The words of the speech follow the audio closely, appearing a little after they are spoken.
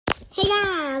Hey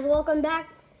guys, welcome back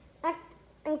to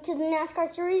the NASCAR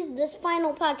series, this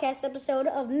final podcast episode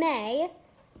of May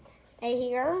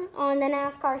here on the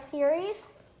NASCAR series.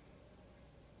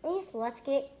 Let's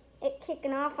get it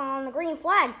kicking off on the green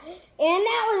flag. And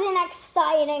that was an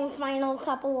exciting final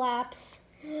couple laps.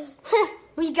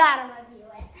 We gotta review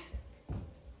it.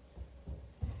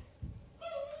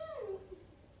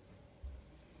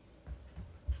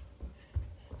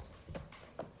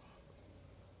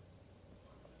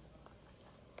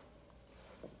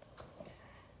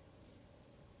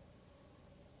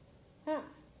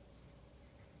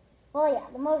 Well, yeah,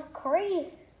 the most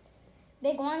crazy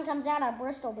big one comes out of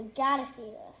Bristol. We gotta see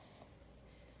this.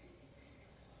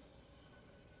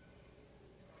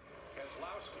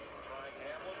 Keselowski trying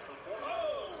Hamlin for four.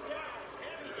 Oh, Stats,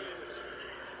 heavy hitters.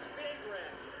 Big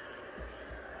wreck.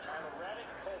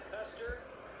 Reddick, Custer.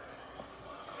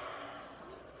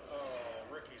 Oh,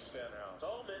 Ricky Stenhouse.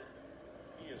 Bowman.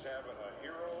 He is having a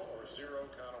hero or zero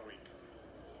kind of week.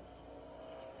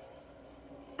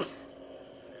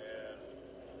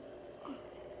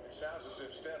 Sounds as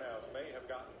if Stenhouse may have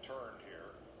gotten turned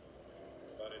here,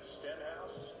 but it's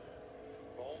Stenhouse,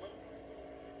 Bowman,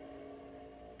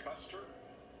 Custer,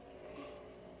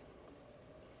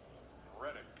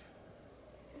 Reddick.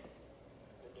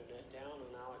 Internet down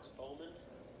on Alex Bowman.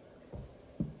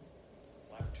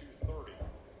 Lap 230.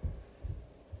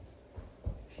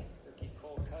 Ricky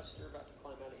Custer about to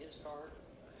climb out of his car.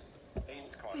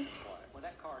 8th caution flag. Well,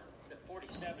 that car, the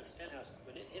 47 Stenhouse,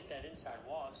 when it hit that inside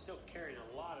wall, it's still carrying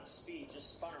a lot of speed,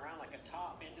 just spun around like a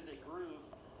top into the groove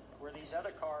where these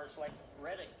other cars, like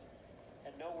Reddick,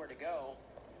 had nowhere to go.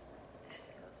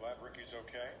 We're glad Ricky's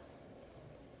okay.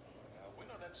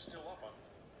 Window net's still up on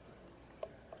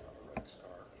Reddick's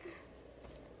car.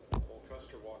 Cole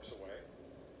Custer walks away.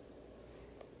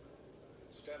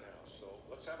 Stenhouse. So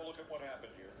let's have a look at what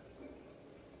happened here.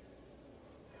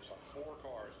 There's like 4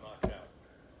 cars knocked out.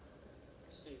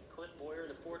 See Clint Boyer,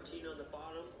 the 14 on the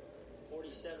bottom,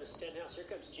 47 Stenhouse. Here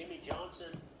comes Jimmy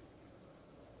Johnson.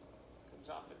 Comes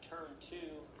off of turn 2. And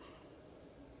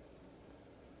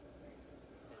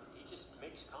he just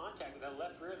makes contact with that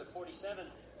left rear of the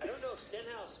 47. I don't know if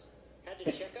Stenhouse had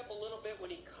to check up a little bit when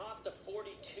he caught the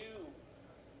 42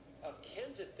 of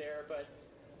Kenseth there, but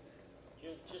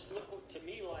just looked to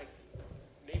me like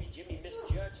maybe Jimmy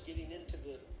misjudged getting in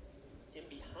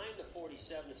behind the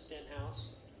 47 of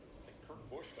Stenhouse.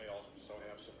 Bush may also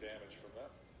have some damage from that.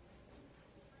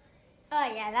 Oh,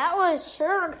 yeah, that was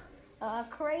sure a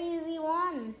crazy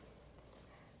one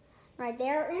right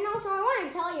there. And also, I want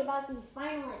to tell you about these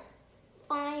final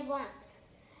 5 laps.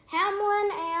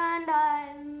 Hamlin and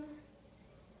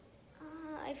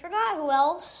I forgot who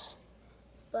else,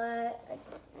 but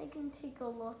I can take a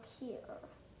look here.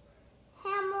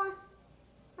 Hamlin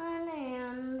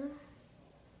and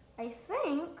I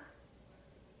think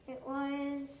it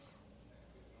was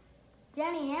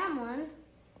Denny Hamlin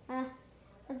had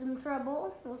some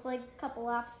trouble with like a couple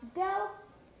laps to go.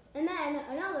 And then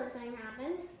another thing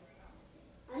happened.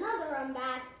 Another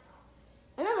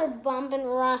bump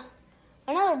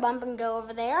and go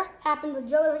over there happened with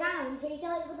Joey Logano and Chase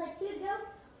Elliott with like 2 to go,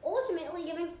 ultimately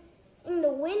giving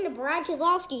the win to Brad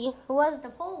Keselowski, who was the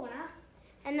pole winner.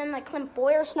 And then like Clint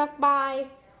Boyer snuck by.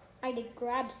 I had to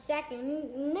grab second,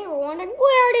 and they were wondering,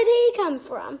 where did he come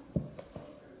from?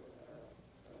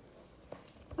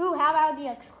 Ooh, how about the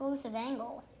exclusive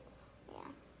angle?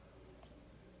 Yeah.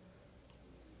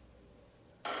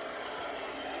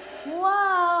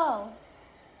 Whoa!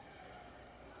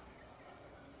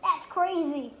 That's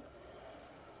crazy.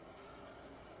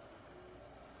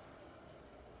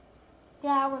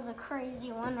 That was a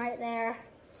crazy one right there.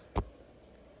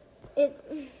 It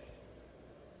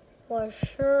was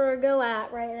sure a go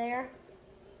at right there.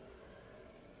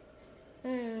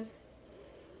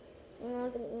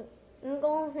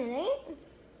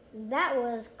 That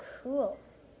was cool.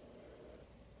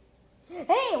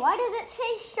 Hey, why does it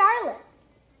say Charlotte?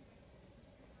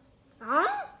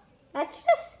 Huh? That's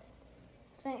just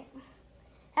thing.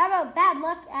 How about bad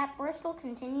luck at Bristol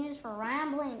continues for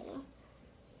Ryan Blaney?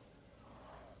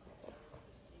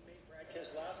 His teammate Brad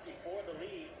Keselowski for the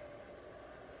lead.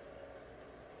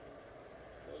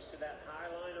 Goes to that high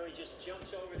line, or he just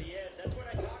jumps over the edge. That's what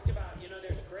I talked about.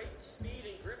 There's great speed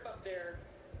and grip up there.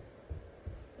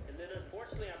 And then,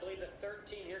 unfortunately, I believe the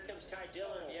 13, here comes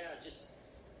Dillon. Yeah, just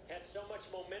had so much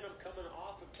momentum coming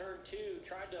off of turn 2.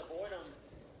 Tried to avoid him.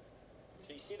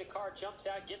 So you see the car jumps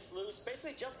out, gets loose.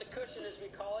 Basically jumped the cushion, as we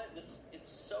call it. It's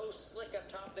so slick up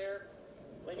top there.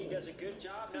 Blaney does a good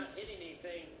job not hitting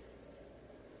anything.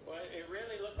 Well, it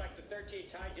really looked like the 13,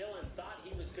 Dillon, thought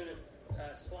he was going to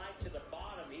slide to the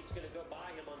bottom. He was going to go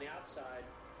by him on the outside.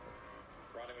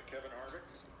 riding with Kevin Harvick.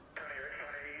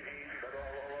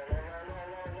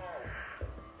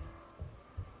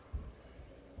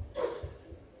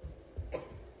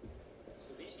 So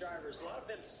these drivers, a lot of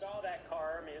them saw that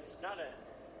car. I mean, it's not a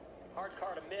hard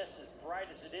car to miss, as bright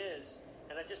as it is.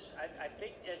 And I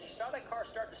think as you saw that car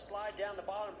start to slide down the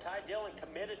bottom, Dillon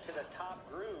committed to the top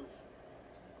groove.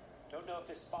 Don't know if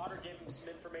his spotter gave him some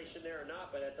information there or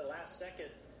not, but at the last second,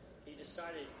 he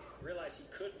realized he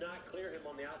could not clear him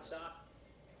on the outside.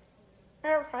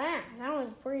 That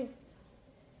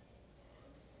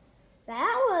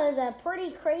was a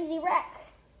pretty crazy wreck.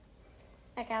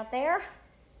 Back out there.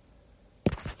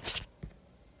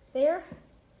 There.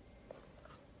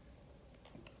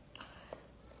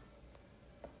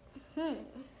 Let's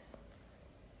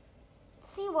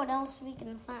see what else we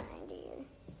can find here.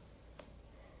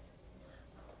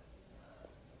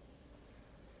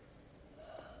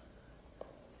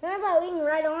 How about we can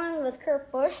ride along with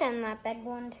Kurt Busch and that big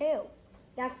one too?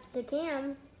 That's the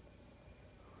cam.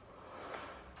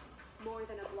 More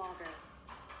than a vlogger,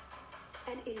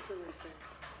 an influencer.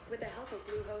 With the help of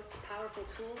Bluehost's powerful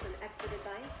tools and expert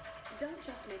advice, don't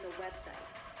just make a website,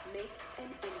 make an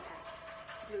impact.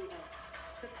 Bluehost,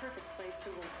 the perfect place to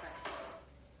WordPress.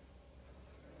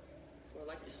 Well, I'd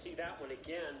like to see that one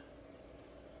again.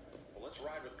 Well, let's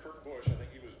ride with Kurt Busch. I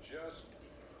think he was just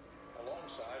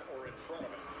alongside or in front of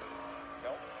him.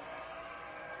 Nope.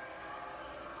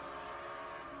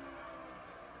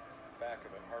 Back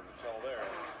of him, hard to tell there.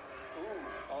 Ooh,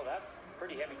 oh, that's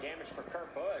pretty heavy damage for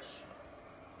Kurt Busch.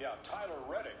 Yeah, Tyler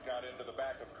Reddick got into the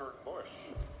back of Kurt Busch.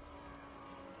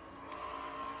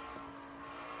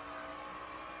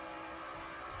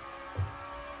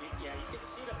 Yeah, you can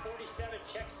see the 47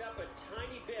 checks up a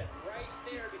tiny bit right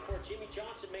there before Jimmy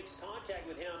Johnson makes contact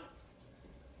with him.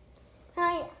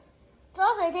 It's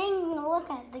also taking a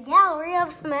look at the gallery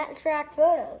of some track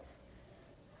photos.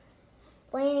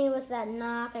 Blaney with that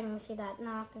knock, I can see that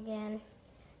knock again.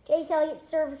 Chase Elliott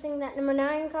servicing that number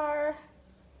 9 car.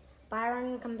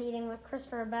 Byron competing with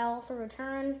Christopher Bell through a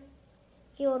turn.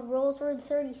 Field rolls through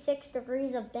 36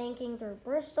 degrees of banking through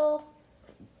Bristol.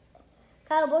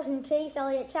 Kyle Busch and Chase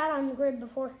Elliott chat on the grid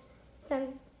before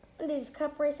Sunday's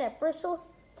Cup race at Bristol.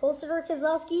 Polster,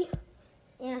 Keselowski,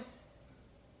 and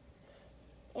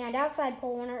outside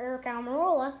pole winner Eric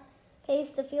Almirola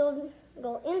paced the field.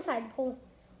 Go inside pole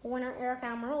winner Eric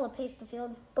Almirola paced the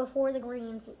field before the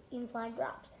green flag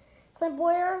drops. Clint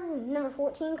Boyer, number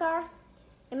 14 car,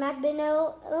 and Matt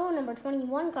Binot, number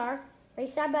 21 car,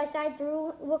 race side by side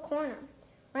through a corner.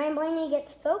 Ryan Blaney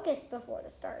gets focused before the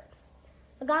start.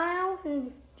 Logano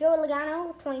and Joey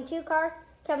Logano, 22 car,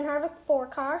 Kevin Harvick, 4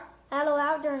 car, battle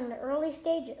out during the early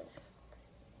stages.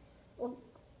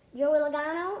 Joey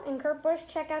Logano and Kurt Busch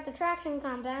check out the traction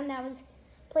compound that was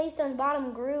placed on the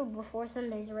bottom groove before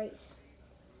Sunday's race.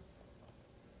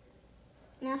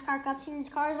 NASCAR Cup Series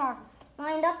cars are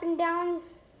lined up and down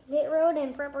pit road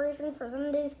in preparation for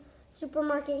Sunday's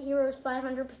Supermarket Heroes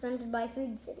 500 presented by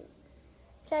Food City.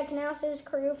 Chad Knaus's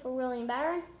crew for William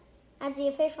Byron adds the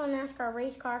official NASCAR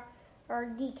race car or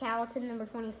decal to the number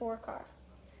 24 car.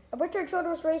 A Richard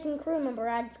Childress Racing crew member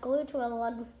adds glue to a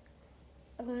lug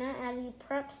as he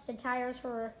preps the tires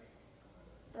for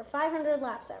 500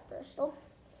 laps at Bristol.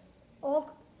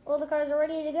 All the cars are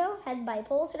ready to go, head by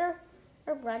pole sitter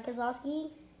or Brad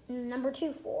Keselowski, number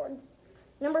 2 Ford.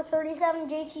 Number 37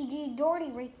 JTG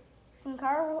Doherty Racing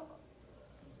car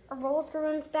rolls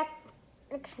through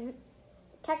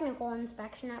technical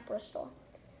inspection at Bristol.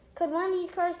 Could one of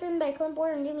these cars driven by Clint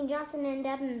Boyer and Jimmy Johnson end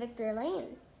up in victory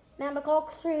lane? Matt McCall,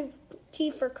 crew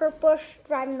chief for Kurt Busch,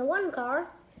 driving the 1 car,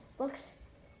 looks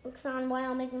on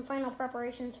while making final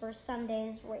preparations for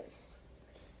Sunday's race.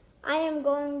 I am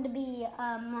going to be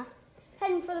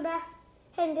heading to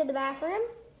the bathroom.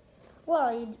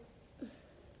 While you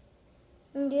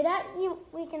do that,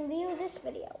 we can view this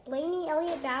video. Blaney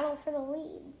Elliott battle for the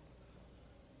lead.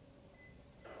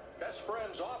 Best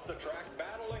friends off the track,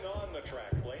 battling on the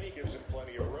track. Blaney gives him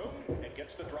plenty of room and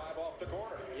gets the drive off the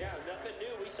corner. Yeah, nothing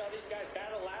new. We saw these guys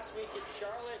battle last week in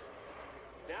Charlotte.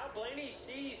 Now Blaney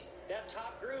sees that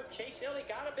top groove. Chase Elliott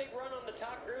got a big run on the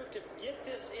top groove to get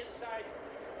this inside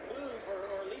move,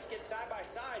 or at least get side by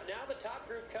side. Now the top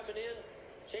groove coming in.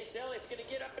 Chase Elliott's going to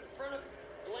get up in front of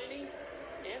Blaney,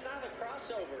 and now the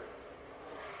crossover.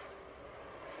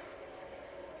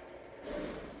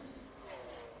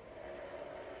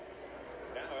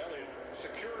 Now Elliott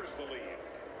secures the lead.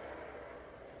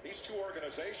 These two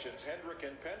organizations, Hendrick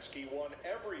and Penske, won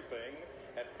everything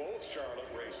at both Charlotte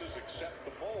races except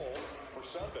the pole for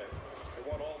Sunday. They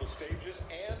won all the stages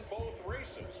and both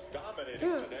races,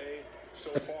 dominating today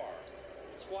so far.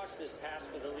 Let's watch this pass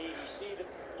for the lead. You see that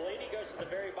Blaney goes goes to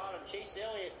the very bottom. Chase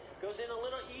Elliott goes in a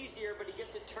little easier, but he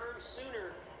gets it turned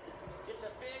sooner. Gets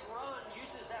a big run,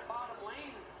 uses that bottom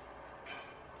lane.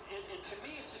 And to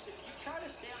me, it's just if you try to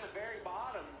stay on the very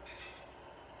bottom,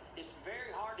 it's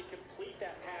very hard to complete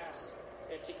that pass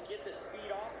and to get the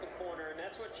speed off the corner. And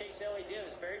that's what Chase Elliott did. He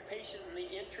was very patient in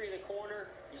the entry of the corner.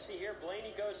 You see here,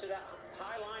 Blaney goes to that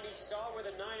high line. He saw where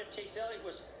the 9 of Chase Elliott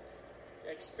was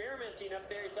experimenting up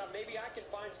there. He thought maybe I can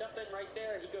find something right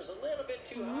there. He goes a little bit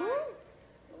too high.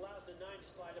 Allows the 9 to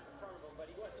slide up in front of him, but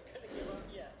he wasn't going to give up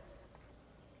yet.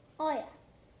 Oh, yeah.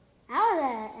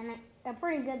 That was a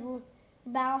pretty good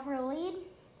battle for the lead.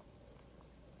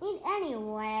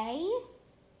 Anyway,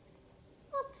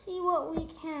 let's see what we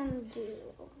can do.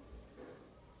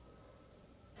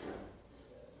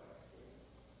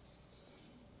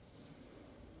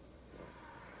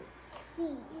 Let's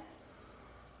see.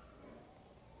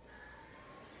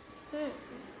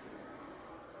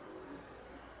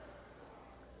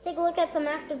 Let's take a look at some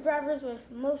active drivers with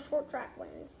most short track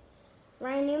wins.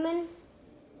 Ryan Newman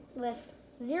with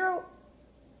zero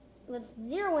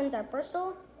wins at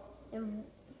Bristol and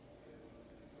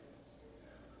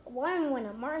 1 win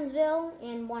at Martinsville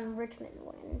and 1 Richmond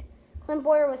win. Clint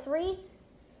Boyer with 3.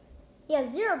 He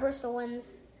has 0 Bristol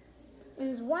wins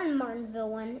and 1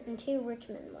 Martinsville win and 2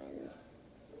 Richmond wins.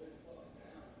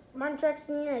 Martin Truex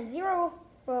Jr. has 0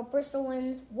 Bristol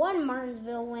wins, 1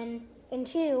 Martinsville win, and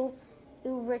 2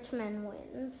 Richmond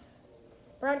wins.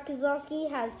 Brad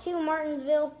Keselowski has 2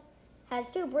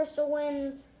 Bristol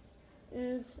wins,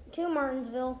 and 2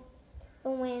 Martinsville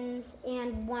wins,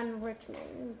 and 1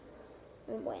 Richmond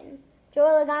win.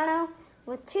 Joey Logano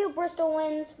with 2 Bristol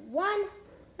wins, 1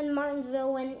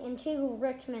 Martinsville win, and 2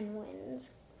 Richmond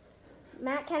wins.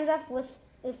 Matt Kenseth with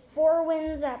 4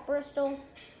 wins at Bristol,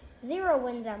 0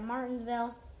 wins at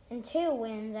Martinsville, and 2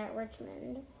 wins at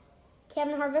Richmond.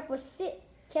 Kevin Harvick was 6.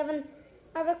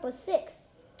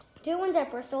 2 wins at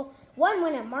Bristol, 1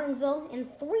 win at Martinsville,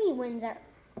 and 3 wins at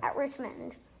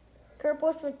Richmond. Kurt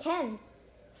Busch with 10.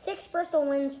 6 Bristol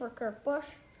wins for Kurt Busch,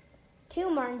 2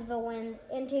 Martinsville wins,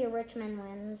 and 2 Richmond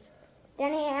wins.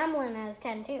 Denny Hamlin has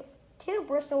 10 too. 2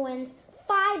 Bristol wins,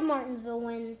 5 Martinsville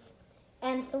wins,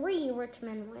 and 3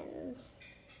 Richmond wins.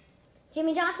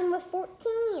 Jimmy Johnson with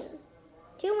 14.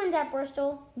 2 wins at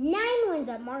Bristol, 9 wins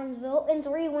at Martinsville, and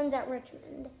 3 wins at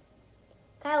Richmond.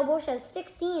 Kyle Busch has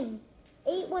 16.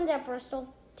 8 wins at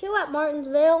Bristol, 2 at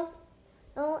Martinsville,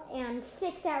 and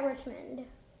 6 at Richmond.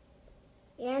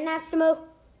 And that's the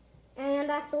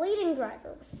leading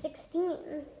driver with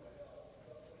 16.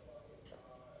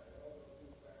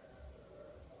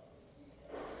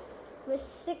 With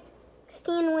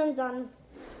 16 wins on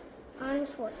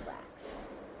short tracks.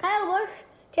 Kyle Busch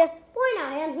to point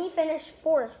out him, he finished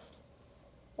 4th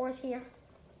here.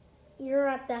 You're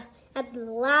at the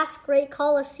last great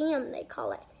Coliseum, they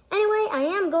call it. Anyway, I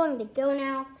am going to go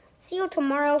now. See you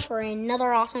tomorrow for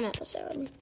another awesome episode.